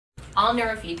all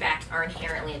neurofeedbacks are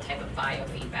inherently a type of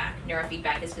biofeedback.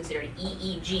 Neurofeedback is considered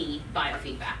EEG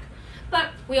biofeedback. But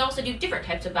we also do different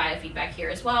types of biofeedback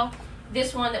here as well.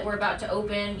 This one that we're about to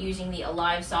open using the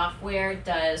Alive software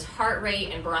does heart rate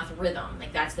and breath rhythm.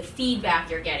 Like that's the feedback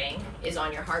you're getting is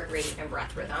on your heart rate and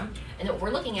breath rhythm. And what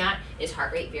we're looking at is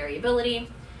heart rate variability.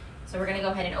 So we're gonna go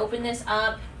ahead and open this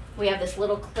up. We have this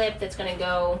little clip that's gonna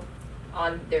go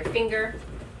on their finger.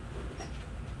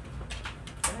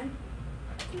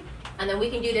 And then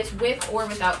we can do this with or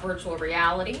without virtual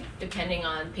reality, depending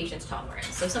on patient's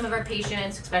tolerance. So some of our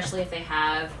patients, especially if they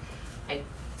have like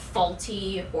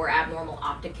faulty or abnormal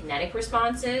optic kinetic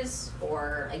responses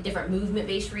or like different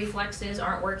movement-based reflexes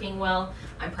aren't working well,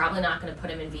 I'm probably not going to put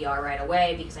them in VR right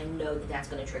away because I know that that's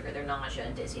going to trigger their nausea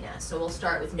and dizziness. So we'll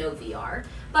start with no VR.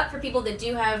 But for people that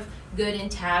do have good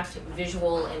intact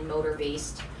visual and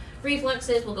motor-based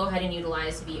reflexes, we'll go ahead and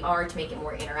utilize VR to make it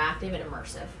more interactive and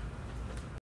immersive.